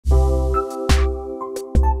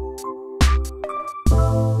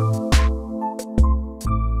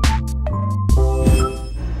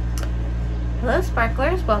Hello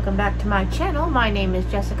Sparklers, welcome back to my channel. My name is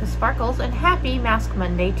Jessica Sparkles and happy Mask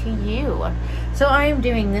Monday to you. So I am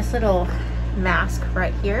doing this little mask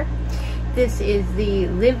right here. This is the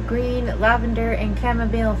Live Green Lavender and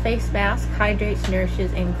Chamomile Face Mask. Hydrates,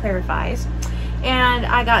 nourishes, and clarifies. And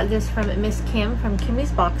I got this from Miss Kim from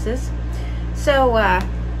Kimmy's Boxes. So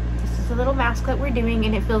this is a little mask that we're doing,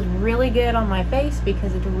 and it feels really good on my face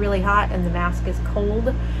because it's really hot and the mask is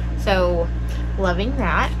cold. So loving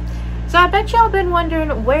that. So I bet y'all been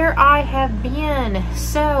wondering where I have been.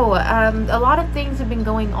 So a lot of things have been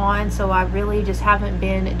going on, so I really just haven't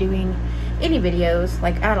been doing any videos,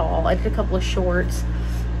 like, at all. I did a couple of shorts.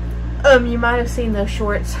 You might have seen those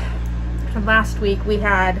shorts from last week. We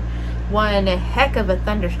had one heck of a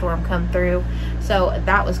thunderstorm come through, so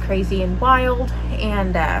that was crazy and wild.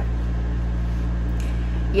 And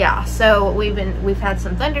yeah, so we've had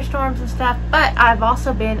some thunderstorms and stuff, but I've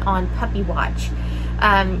also been on puppy watch.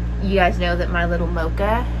 You guys know that my little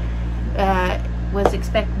Mocha was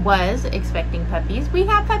expecting puppies. We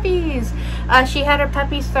have puppies. She had her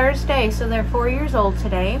puppies Thursday, so they're 4 years old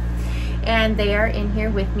today, and they are in here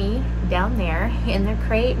with me down there in their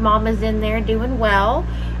crate. Mama's in there doing well.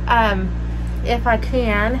 If I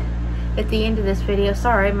can, at the end of this video,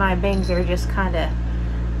 sorry, my bangs are just kind of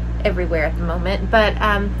everywhere at the moment, but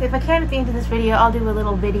if I can, at the end of this video, I'll do a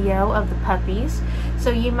little video of the puppies, so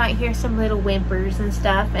you might hear some little whimpers and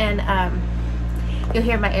stuff, and you'll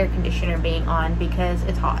hear my air conditioner being on because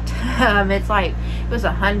it's hot. It's like, it was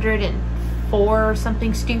 104 or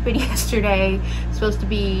something stupid yesterday. It's supposed to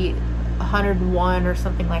be 101 or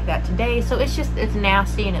something like that today, so it's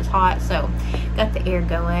nasty and it's hot. So got the air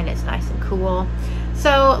going, it's nice and cool.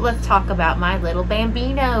 So let's talk about my little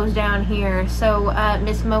bambinos down here. So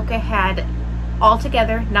Miss Mocha had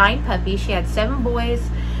altogether 9 puppies. She had 7 boys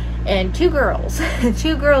and 2 girls.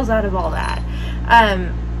 2 girls out of all that.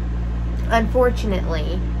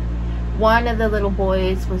 Unfortunately, one of the little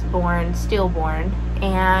boys was stillborn,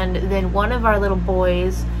 and then one of our little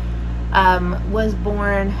boys was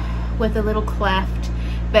born with a little cleft,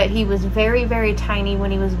 but he was very, very tiny when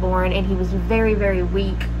he was born, and he was very, very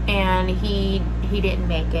weak, and he didn't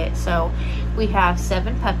make it. So we have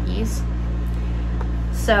 7 puppies.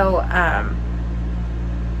 So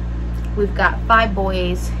we've got 5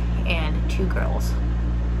 boys and 2 girls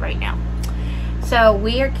right now. So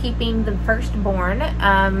we are keeping the firstborn.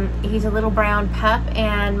 He's a little brown pup,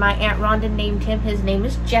 and my Aunt Rhonda named him. His name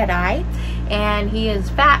is Jedi, and he is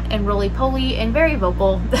fat and roly-poly and very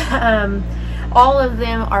vocal. All of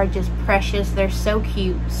them are just precious. They're so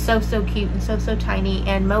cute, so cute, and so tiny.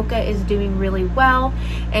 And Mocha is doing really well,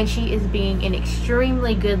 and she is being an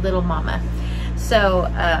extremely good little mama. So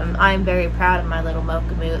I'm very proud of my little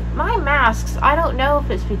Mocha Moo. My masks, I don't know if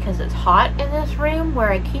it's because it's hot in this room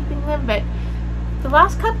where I'm keeping them, but the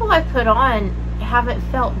last couple I put on haven't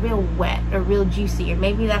felt real wet or real juicy, or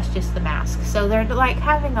maybe that's just the mask. So they're like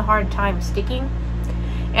having a hard time sticking,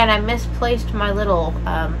 and I misplaced my little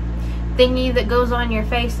thingy that goes on your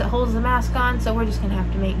face that holds the mask on, so we're just gonna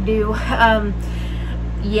have to make do.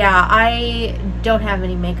 Yeah, I don't have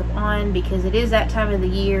any makeup on because it is that time of the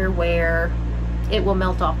year where it will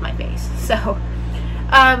melt off my face. So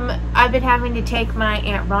I've been having to take my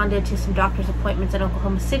Aunt Rhonda to some doctor's appointments in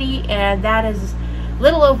Oklahoma City, and that is a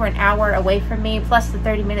little over an hour away from me, plus the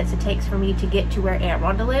 30 minutes it takes for me to get to where Aunt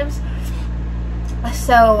Rhonda lives.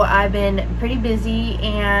 So I've been pretty busy,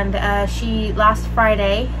 and last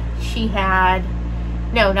Friday, she had,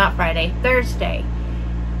 no, not Friday, Thursday.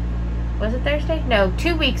 Was it Thursday? No,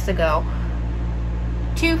 2 weeks ago.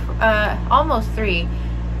 Almost 3.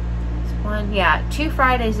 2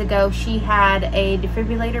 Fridays ago, she had a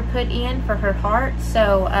defibrillator put in for her heart.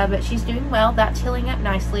 So, but she's doing well. That's healing up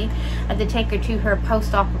nicely. I had to take her to her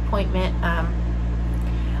post-op appointment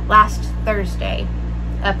last Thursday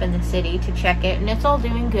up in the city to check it, and it's all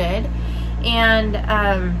doing good.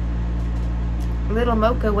 And little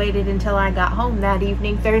Mocha waited until I got home that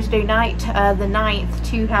evening, Thursday night, the 9th,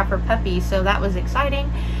 to have her puppy. So that was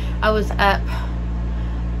exciting. I was up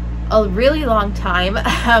a really long time.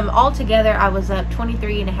 Altogether, I was up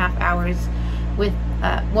 23.5 hours with,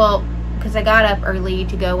 well, because I got up early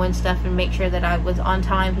to go and stuff and make sure that I was on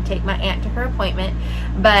time to take my aunt to her appointment.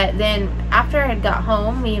 But then after I had got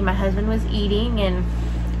home, me and my husband was eating, and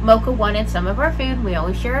Mocha wanted some of our food. We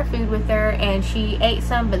always share our food with her, and she ate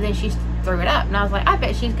some, but then she threw it up, and I was like, I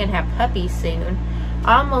bet she's gonna have puppies soon.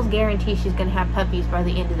 I almost guarantee she's gonna have puppies by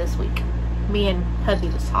the end of this week. Me and hubby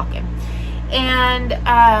was talking, and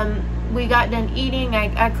we got done eating.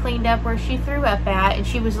 I cleaned up where she threw up at, and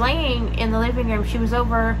she was laying in the living room. She was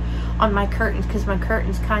over on my curtains because my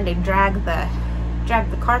curtains kind of drag the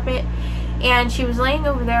carpet, and she was laying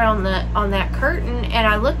over there on that curtain, and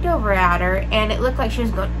I looked over at her, and it looked like she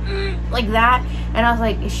was going like that, and I was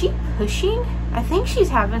like, is she pushing? I think she's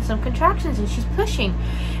having some contractions and she's pushing.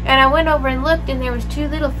 And I went over and looked, and there was 2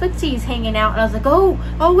 little footsies hanging out, and I was like,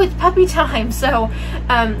 oh, it's puppy time. So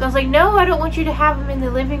I was like, no, I don't want you to have them in the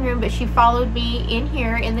living room. But she followed me in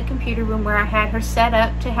here in the computer room where I had her set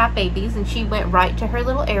up to have babies, and she went right to her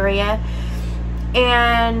little area.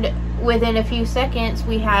 And within a few seconds,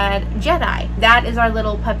 we had Jedi. That is our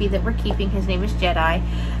little puppy that we're keeping. His name is Jedi.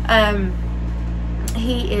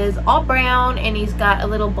 He is all brown, and he's got a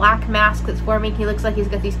little black mask that's forming. He looks like he's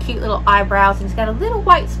got these cute little eyebrows, and he's got a little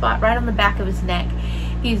white spot right on the back of his neck.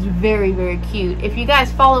 He's very, very cute. If you guys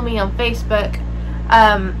follow me on Facebook,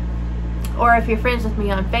 or if you're friends with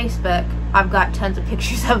me on Facebook, I've got tons of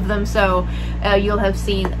pictures of them, so you'll have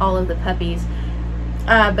seen all of the puppies.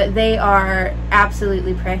 But they are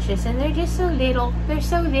absolutely precious, and they're just so little. They're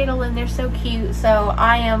so little, and they're so cute. So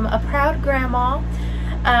I am a proud grandma.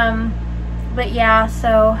 But yeah,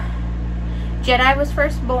 so Jedi was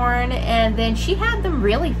first born, and then she had them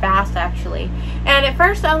really fast, actually. And at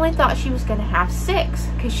first I only thought she was going to have 6,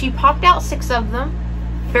 because she popped out 6 of them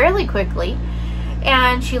fairly quickly.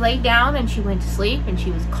 And she laid down and she went to sleep, and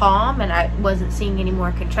she was calm, and I wasn't seeing any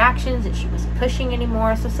more contractions, and she wasn't pushing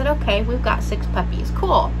anymore. So I said, okay, we've got 6 puppies,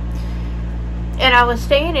 cool. And I was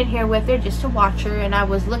staying in here with her just to watch her, and I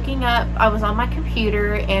was looking up, I was on my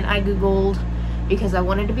computer, and I Googled, because I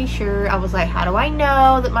wanted to be sure. I was like, how do I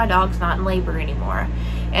know that my dog's not in labor anymore?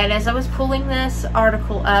 And as I was pulling this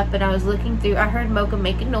article up and I was looking through, I heard Mocha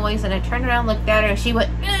make a noise, and I turned around, looked at her, and she went,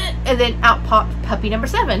 and then out popped puppy number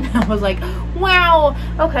 7. I was like, wow,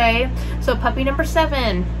 okay. So puppy number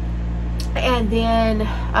 7. And then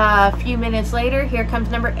a few minutes later, here comes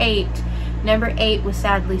number 8. Number 8 was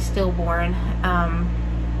sadly stillborn.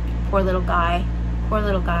 Poor little guy. Poor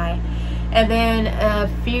little guy. And then a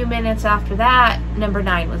few minutes after that, number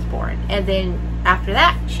 9 was born. And then after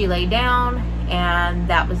that, she laid down, and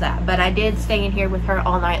that was that. But I did stay in here with her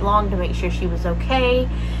all night long to make sure she was okay.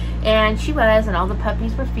 And she was, and all the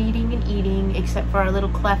puppies were feeding and eating, except for our little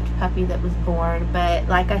cleft puppy that was born. But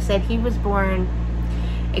like I said, he was born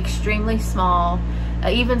extremely small,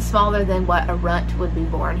 even smaller than what a runt would be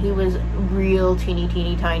born. He was real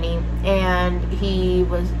teeny tiny, and he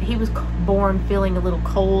was born feeling a little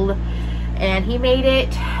cold. And he made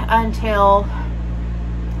it until,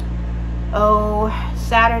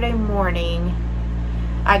 Saturday morning.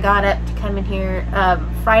 I got up to come in here.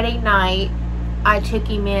 Friday night, I took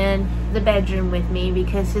him in the bedroom with me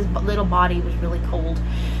because his little body was really cold.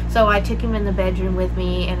 So I took him in the bedroom with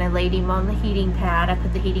me, and I laid him on the heating pad. I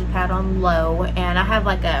put the heating pad on low, and I have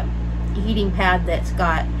like a heating pad that's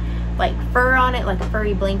got like fur on it, like a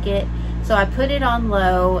furry blanket. So I put it on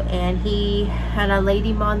low, and I laid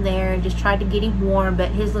him on there and just tried to get him warm, but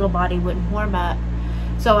his little body wouldn't warm up.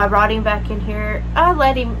 So I brought him back in here. I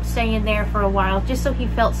let him stay in there for a while just so he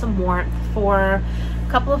felt some warmth for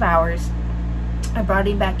a couple of hours. I brought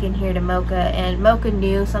him back in here to Mocha, and Mocha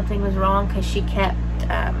knew something was wrong because she kept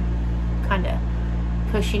kind of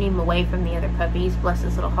pushing him away from the other puppies, bless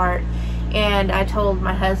his little heart. And I told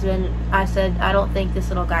my husband, I said, I don't think this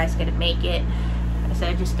little guy's going to make it. I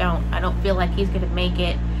said, I don't feel like he's going to make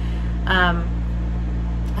it.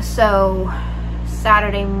 So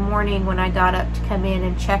Saturday morning when I got up to come in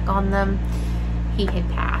and check on them, he had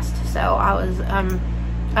passed. So I was,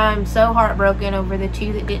 I'm so heartbroken over the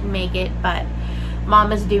 2 that didn't make it, but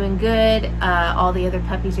Mama's doing good. All the other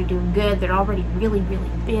puppies are doing good. They're already really, really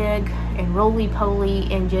big and roly-poly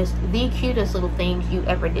and just the cutest little things you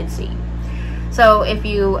ever did see. So if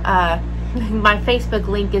you, my Facebook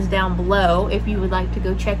link is down below if you would like to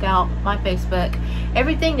go check out my Facebook.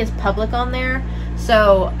 Everything is public on there,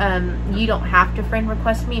 so you don't have to friend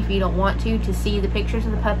request me if you don't want to see the pictures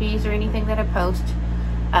of the puppies or anything that I post,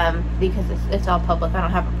 because it's all public. I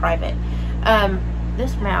don't have a private.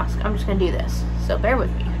 This mask, I'm just gonna do this, so bear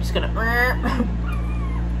with me. I'm just gonna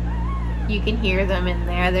you can hear them in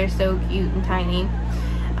there. They're so cute and tiny.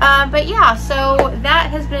 But yeah, so that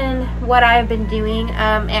has been what I've been doing.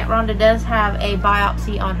 Aunt Rhonda does have a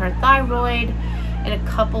biopsy on her thyroid in a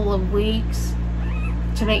couple of weeks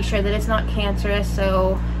to make sure that it's not cancerous.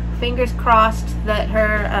 So fingers crossed that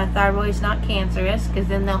her thyroid's not cancerous, because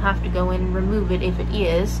then they'll have to go in and remove it if it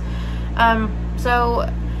is. So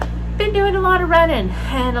been doing a lot of running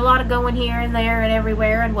and a lot of going here and there and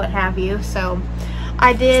everywhere and what have you. So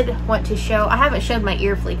I did want to show, I haven't showed my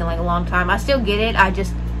Earfleek in like a long time. I still get it, I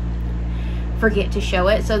just forget to show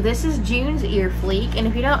it. So this is June's Earfleek, and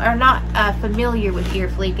if you are not familiar with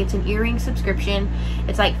Earfleek, it's an earring subscription.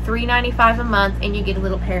 It's like $3.95 a month, and you get a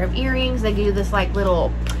little pair of earrings. They do this like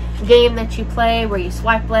little game that you play where you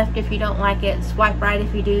swipe left if you don't like it, swipe right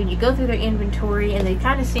if you do. You go through their inventory and they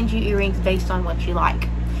kind of send you earrings based on what you like.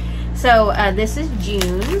 So this is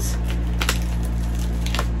June's.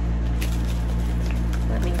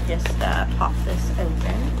 Let me just pop this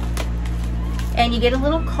open. And you get a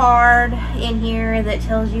little card in here that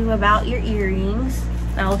tells you about your earrings.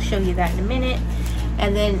 I'll show you that in a minute.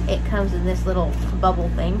 And then it comes in this little bubble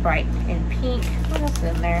thing, bright and pink. What else is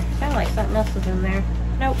in there? Sounds like something else is in there.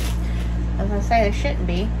 Nope. I was gonna say there shouldn't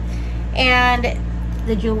be. And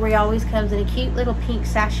the jewelry always comes in a cute little pink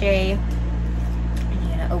sachet. And you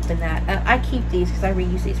gotta open that. I keep these because I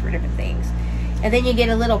reuse these for different things. And then you get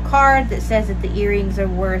a little card that says that the earrings are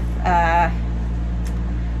worth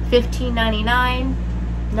 $15.99.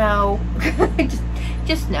 No,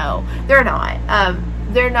 just no, they're not.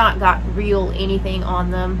 They're not got real anything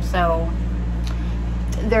on them, so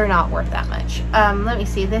they're not worth that much. Let me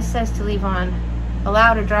see. This says to leave on,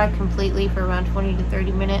 allow to dry completely for around 20 to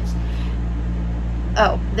 30 minutes.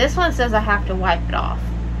 Oh, this one says I have to wipe it off.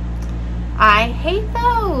 I hate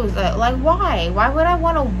those. Like, why? Why would I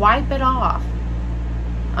want to wipe it off?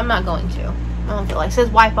 I'm not going to. I don't feel like it says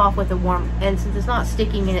wipe off with a warm, and since it's not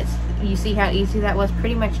sticking and it's, you see how easy that was,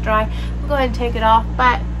 pretty much dry. I'll go ahead and take it off,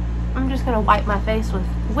 but I'm just gonna wipe my face with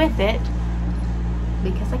it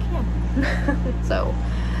because I can. So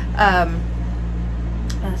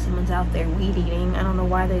someone's out there weed eating. I don't know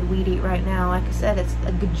why they'd weed eat right now. Like I said, it's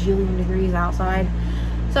a gajillion degrees outside.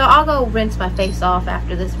 So I'll go rinse my face off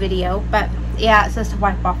after this video. But yeah, it says to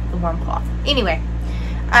wipe off with a warm cloth. Anyway,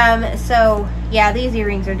 so yeah, these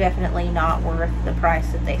earrings are definitely not worth the price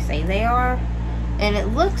that they say they are. And it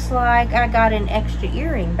looks like I got an extra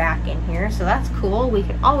earring back in here, so that's cool. We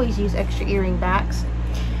can always use extra earring backs.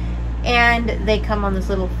 And they come on this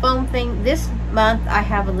little foam thing. This month I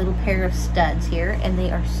have a little pair of studs here, and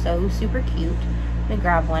they are so super cute. Let me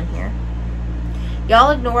grab one here.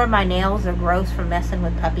 Y'all ignore my nails. They're gross from messing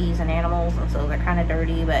with puppies and animals, and so they're kind of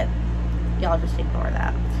dirty, but y'all just ignore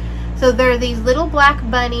that. So they're these little black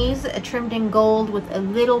bunnies trimmed in gold with a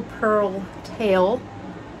little pearl tail.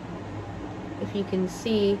 If you can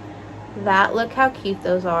see that, look how cute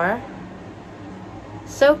those are.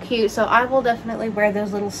 So cute. So I will definitely wear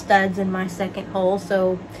those little studs in my second hole.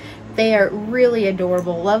 So they are really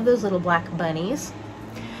adorable. Love those little black bunnies.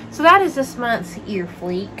 So that is this month's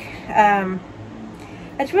Earfleek.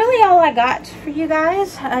 That's really all I got for you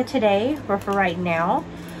guys today, or for right now.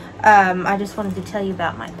 I just wanted to tell you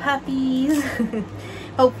about my puppies.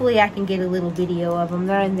 Hopefully I can get a little video of them.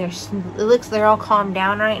 They're in their, it looks they're all calmed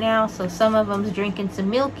down right now. So some of them's drinking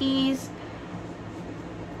some milkies.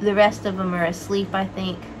 The rest of them are asleep, I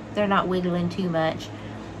think. They're not wiggling too much.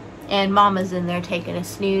 And Mama's in there taking a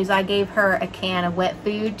snooze. I gave her a can of wet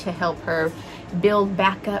food to help her build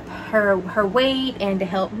back up her weight and to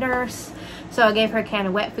help nurse. So I gave her a can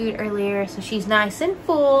of wet food earlier, so she's nice and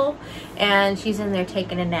full, and she's in there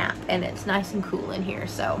taking a nap, and it's nice and cool in here.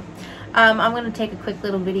 So I'm going to take a quick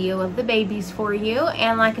little video of the babies for you,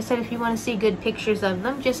 and like I said, if you want to see good pictures of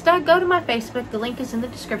them, just go to my Facebook. The link is in the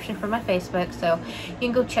description for my Facebook, so you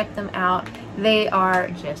can go check them out. They are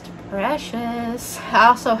just precious. I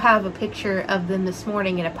also have a picture of them this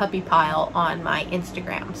morning in a puppy pile on my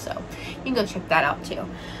Instagram, so you can go check that out too.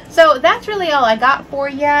 So that's really all I got for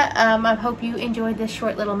you. I hope you enjoyed this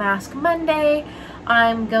short little Mask Monday.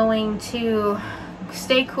 I'm going to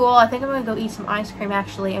stay cool. I think I'm going to go eat some ice cream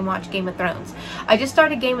actually and watch Game of Thrones. I just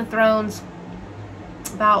started Game of Thrones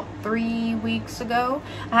about 3 weeks ago.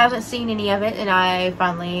 I haven't seen any of it, and I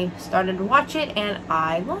finally started to watch it, and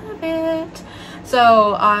I love it.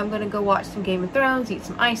 So I'm going to go watch some Game of Thrones, eat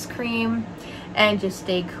some ice cream, and just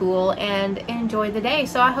stay cool and enjoy the day.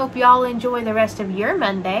 So I hope y'all enjoy the rest of your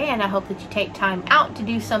Monday, and I hope that you take time out to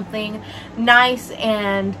do something nice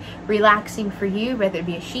and relaxing for you, whether it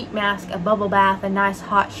be a sheet mask, a bubble bath, a nice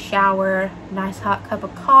hot shower, nice hot cup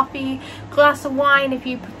of coffee, glass of wine if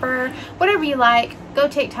you prefer, whatever you like. Go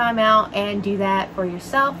take time out and do that for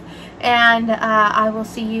yourself, and I will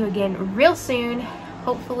see you again real soon,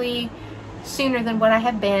 hopefully sooner than what I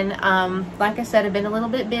have been. Like I said, I've been a little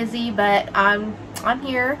bit busy, but I'm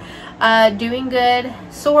here, doing good,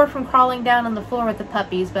 sore from crawling down on the floor with the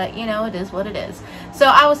puppies, but you know, it is what it is. So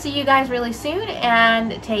I will see you guys really soon,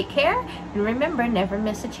 and take care, and remember, never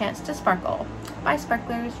miss a chance to sparkle. Bye,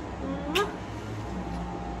 sparklers.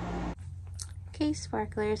 Okay,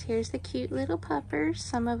 sparklers, here's the cute little puppers.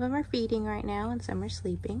 Some of them are feeding right now and some are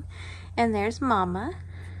sleeping. And there's Mama,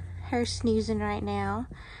 her snoozing right now.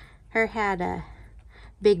 Her had a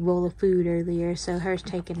big bowl of food earlier, so her's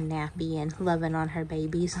taking a nappy and loving on her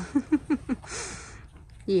babies.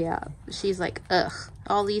 Yeah, she's like, ugh,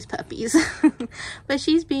 all these puppies. But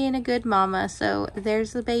she's being a good mama. So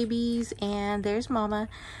there's the babies and there's mama,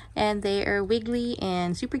 and they are wiggly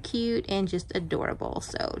and super cute and just adorable.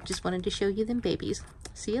 So just wanted to show you them babies.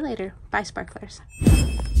 See you later. Bye, sparklers.